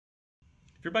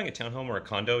If you're buying a townhome or a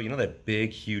condo, you know that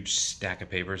big, huge stack of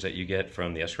papers that you get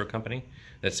from the escrow company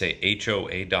that say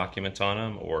HOA documents on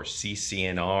them, or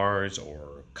CC&Rs,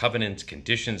 or covenants,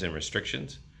 conditions, and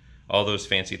restrictions? All those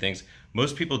fancy things.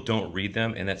 Most people don't read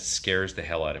them, and that scares the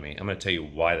hell out of me. I'm going to tell you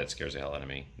why that scares the hell out of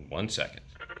me in 1 second.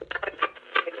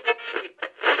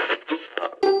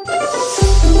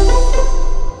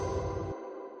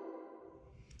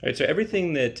 All right, so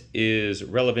everything that is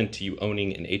relevant to you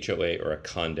owning an HOA or a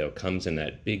condo comes in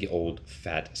that big old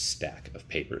fat stack of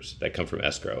papers that come from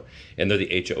escrow, and they're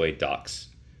the HOA docs,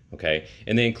 okay?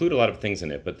 And they include a lot of things in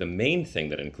it, but the main thing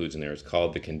that it includes in there is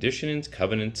called the conditions,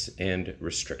 covenants, and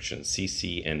restrictions,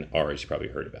 CC&Rs. You probably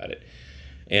heard about it.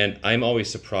 And I'm always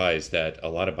surprised that a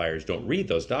lot of buyers don't read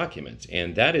those documents,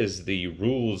 and that is the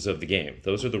rules of the game.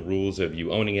 Those are the rules of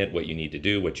you owning it, what you need to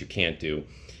do, what you can't do.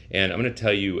 And I'm going to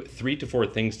tell you 3 to 4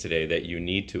 things today that you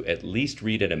need to at least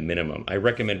read at a minimum. I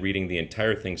recommend reading the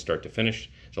entire thing start to finish.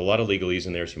 There's a lot of legalese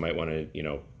in there, so you might want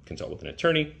to, consult with an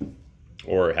attorney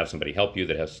or have somebody help you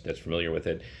that's familiar with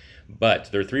it.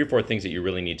 But there are 3 or 4 things that you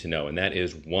really need to know, and that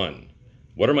is 1,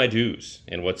 what are my dues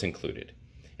and what's included?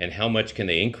 And how much can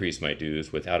they increase my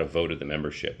dues without a vote of the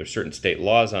membership? There's certain state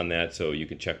laws on that, so you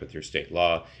can check with your state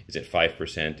law. Is it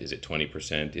 5%? Is it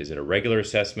 20%? Is it a regular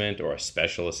assessment or a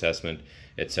special assessment,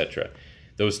 etc.?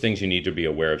 Those things you need to be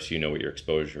aware of so you know what your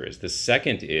exposure is. The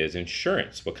second is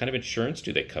insurance. What kind of insurance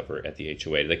do they cover at the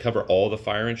HOA? Do they cover all the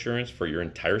fire insurance for your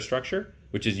entire structure,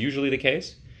 which is usually the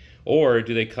case? Or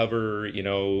do they cover,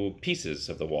 pieces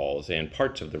of the walls and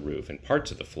parts of the roof and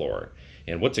parts of the floor?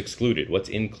 And what's excluded, what's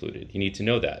included? You need to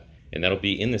know that. And that'll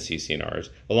be in the CC&Rs,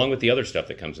 along with the other stuff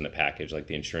that comes in the package, like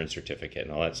the insurance certificate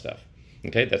and all that stuff.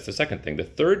 Okay, that's the second thing. The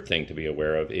third thing to be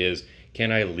aware of is,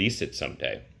 can I lease it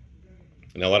someday?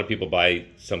 Now, a lot of people buy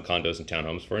some condos and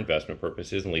townhomes for investment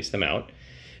purposes and lease them out.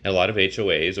 And a lot of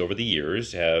HOAs over the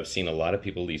years have seen a lot of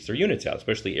people lease their units out,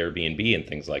 especially Airbnb and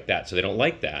things like that. So they don't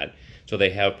like that. So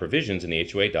they have provisions in the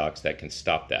HOA docs that can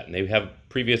stop that. And they have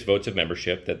previous votes of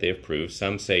membership that they have approved.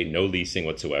 Some say no leasing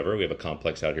whatsoever. We have a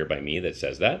complex out here by me that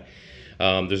says that.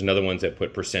 There's another ones that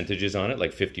put percentages on it,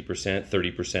 like 50%,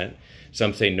 30%.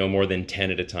 Some say no more than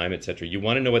 10 at a time, etc. You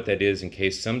want to know what that is in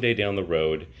case someday down the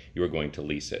road you are going to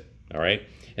lease it. All right.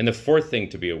 And the fourth thing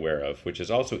to be aware of, which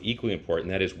is also equally important,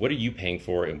 that is, what are you paying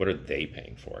for and what are they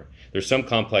paying for? There's some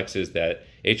complexes that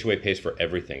HOA pays for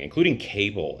everything, including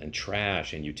cable and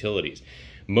trash and utilities.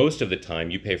 Most of the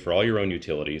time, you pay for all your own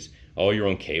utilities, all your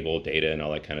own cable, data, and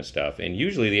all that kind of stuff. And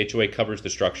usually the HOA covers the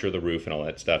structure of the roof and all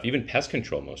that stuff, even pest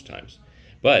control most times.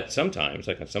 But sometimes,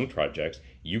 like on some projects,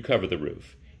 you cover the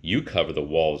roof. You cover the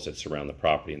walls that surround the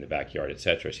property in the backyard,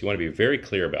 etc. So you want to be very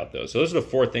clear about those. So those are the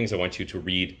 4 things I want you to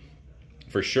read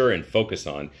for sure and focus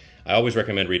on. I always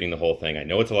recommend reading the whole thing. I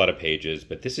know it's a lot of pages,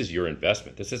 but this is your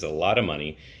investment. This is a lot of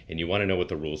money, and you want to know what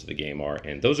the rules of the game are,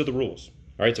 and those are the rules.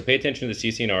 All right, so pay attention to the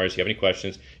CC&Rs. If you have any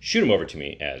questions, shoot them over to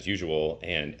me as usual,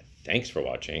 and thanks for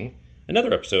watching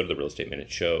another episode of the Real Estate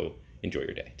Minute Show. Enjoy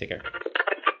your day. Take care.